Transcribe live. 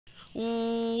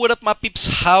What up, my peeps?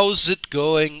 How's it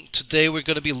going? Today we're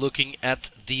going to be looking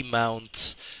at the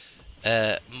mount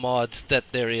mod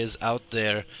that there is out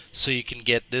there, so you can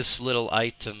get this little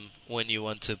item when you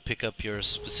want to pick up your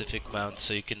specific mount,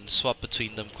 so you can swap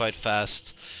between them quite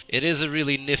fast. It is a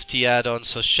really nifty add-on,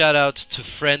 so shout out to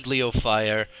Friendly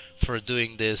Fire for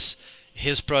doing this.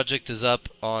 His project is up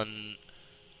on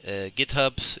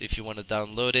GitHub if you want to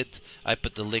download it. I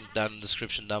put the link down in the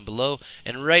description down below,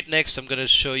 and right next I'm going to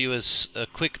show you a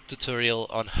quick tutorial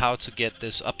on how to get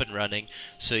this up and running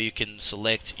so you can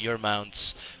select your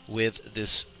mounts with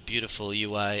this beautiful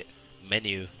UI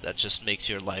menu that just makes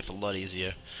your life a lot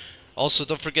easier. Also,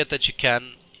 don't forget that you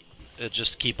can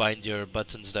just keybind your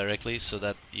buttons directly so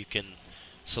that you can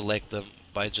select them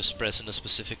by just pressing a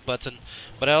specific button,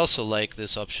 but I also like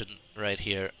this option right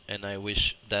here, and I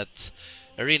wish that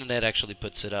ArenaNet actually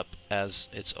puts it up as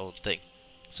its own thing.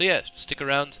 So yeah, stick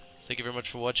around. Thank you very much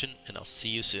for watching, and I'll see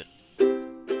you soon.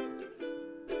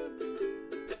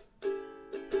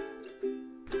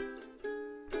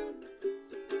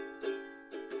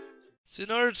 So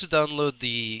in order to download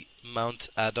the mount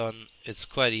add-on, it's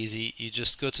quite easy. You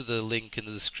just go to the link in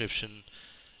the description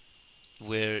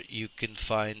where you can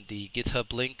find the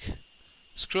GitHub link.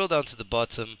 Scroll down to the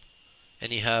bottom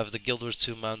and you have the Guild Wars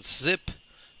 2 mounts zip.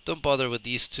 Don't bother with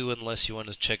these two unless you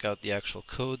want to check out the actual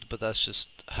code, but that's just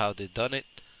how they done it.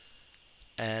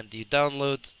 And you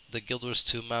download the Guild Wars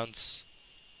 2 mounts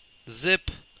zip,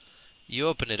 you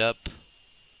open it up,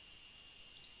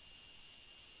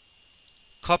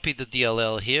 copy the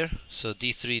DLL here, so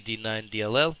D3, D9,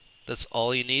 DLL, that's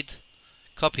all you need.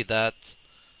 Copy that,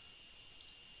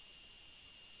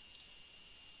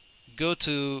 go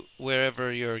to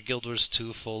wherever your Guild Wars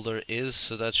 2 folder is,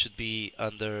 so that should be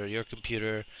under your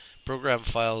computer, program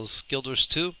files, Guild Wars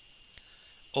 2.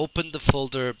 Open the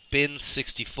folder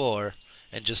bin64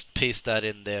 and just paste that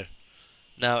in there.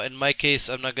 Now in my case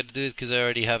I'm not going to do it because I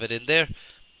already have it in there,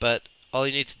 but all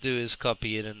you need to do is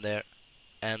copy it in there,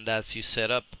 and that's you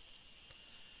set up.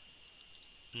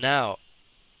 Now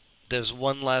there's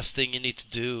one last thing you need to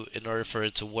do in order for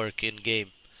it to work in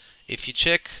game. If you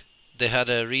check, they had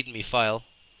a readme file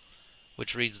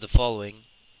which reads the following.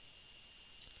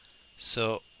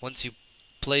 So once you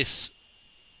place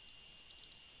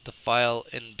the file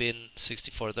in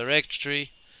bin64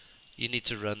 directory, you need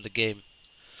to run the game.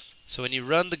 So when you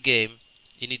run the game,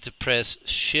 you need to press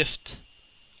Shift,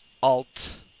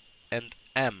 Alt, and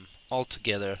M all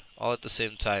together, all at the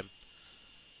same time.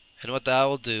 And what that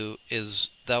will do is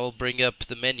that will bring up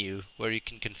the menu where you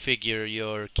can configure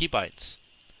your keybinds.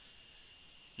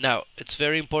 Now, it's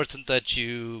very important that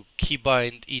you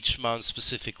keybind each mount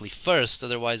specifically first,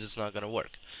 otherwise it's not going to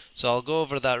work. So I'll go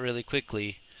over that really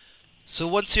quickly. So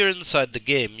once you're inside the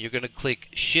game, you're going to click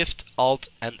Shift, Alt,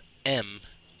 and M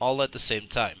all at the same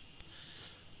time.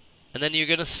 And then you're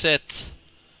going to set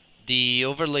the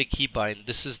overlay keybind.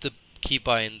 This is the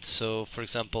keybind, so for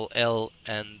example L,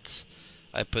 and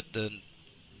I put the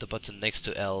button next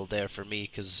to L there for me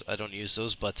because I don't use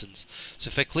those buttons. So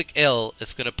if I click L,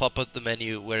 it's going to pop up the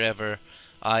menu wherever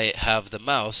I have the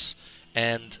mouse,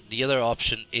 and the other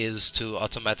option is to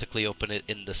automatically open it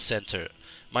in the center.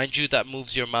 Mind you, that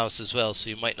moves your mouse as well,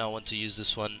 so you might not want to use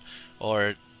this one,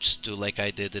 or just do like I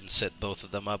did and set both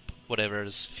of them up, whatever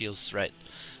feels right.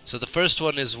 So the first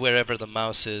one is wherever the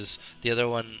mouse is, the other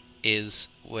one is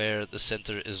where the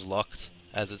center is locked,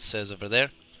 as it says over there.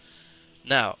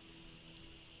 Now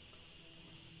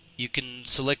you can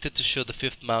select it to show the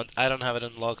fifth mount. I don't have it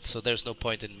unlocked, so there's no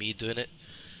point in me doing it.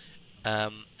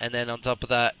 And then on top of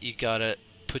that, you gotta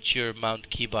put your mount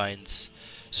keybinds.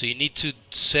 So you need to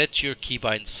set your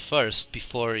keybinds first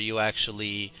before you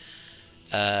actually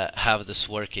have this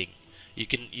working. You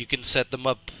can set them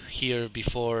up here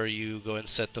before you go and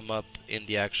set them up in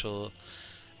the actual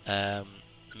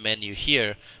menu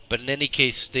here, but in any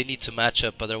case they need to match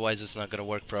up, otherwise it's not going to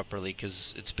work properly,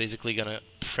 because it's basically going to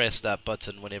press that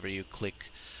button whenever you click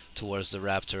towards the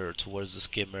raptor, or towards the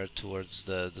skimmer, towards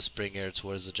the springer,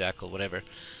 towards the jackal, whatever.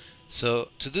 So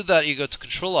to do that, you go to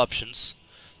control options,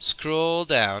 scroll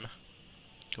down,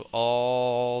 go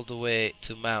all the way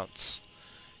to mounts.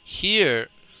 Here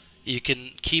you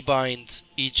can keybind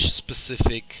each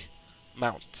specific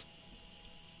mount.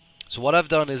 So what I've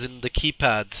done is in the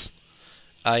keypad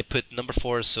I put number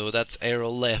 4, so that's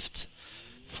arrow left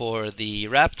for the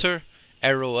raptor,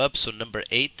 arrow up, so number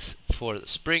 8 for the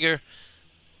springer,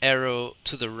 arrow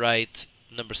to the right,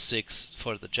 number 6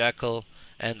 for the jackal,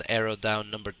 and arrow down,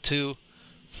 number 2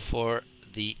 for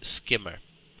the skimmer.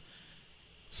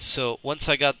 So once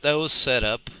I got those set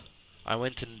up, I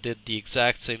went and did the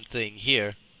exact same thing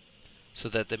here so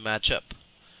that they match up.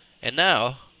 And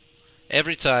now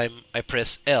every time I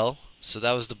press L, so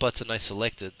that was the button I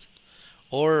selected,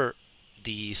 or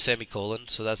the semicolon,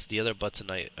 so that's the other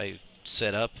button I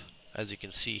set up, as you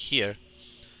can see here.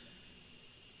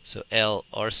 So L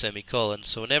or semicolon.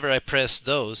 So whenever I press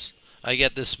those, I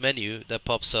get this menu that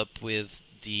pops up with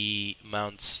the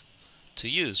mounts to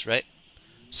use, right?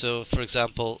 So for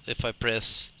example, if I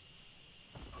press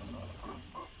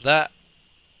that,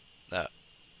 that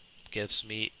gives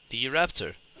me the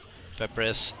Raptor. If I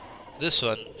press this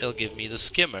one, it'll give me the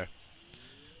Skimmer.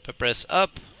 If I press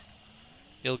up,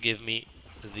 it'll give me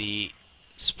the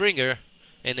Springer,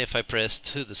 and if I press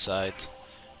to the side,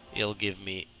 it'll give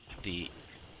me the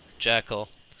Jackal.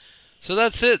 So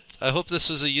that's it. I hope this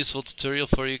was a useful tutorial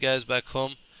for you guys back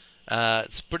home.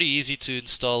 It's pretty easy to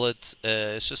install it.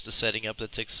 It's just a setting up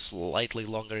that takes slightly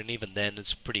longer, and even then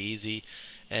it's pretty easy.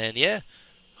 And yeah,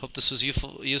 hope this was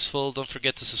useful. Don't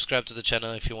forget to subscribe to the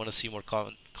channel if you want to see more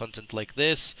content like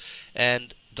this,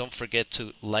 and don't forget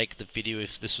to like the video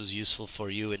if this was useful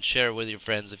for you, and share it with your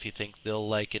friends if you think they'll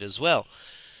like it as well.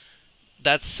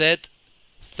 That said,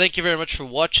 thank you very much for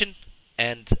watching,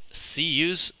 and see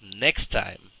yous next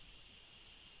time.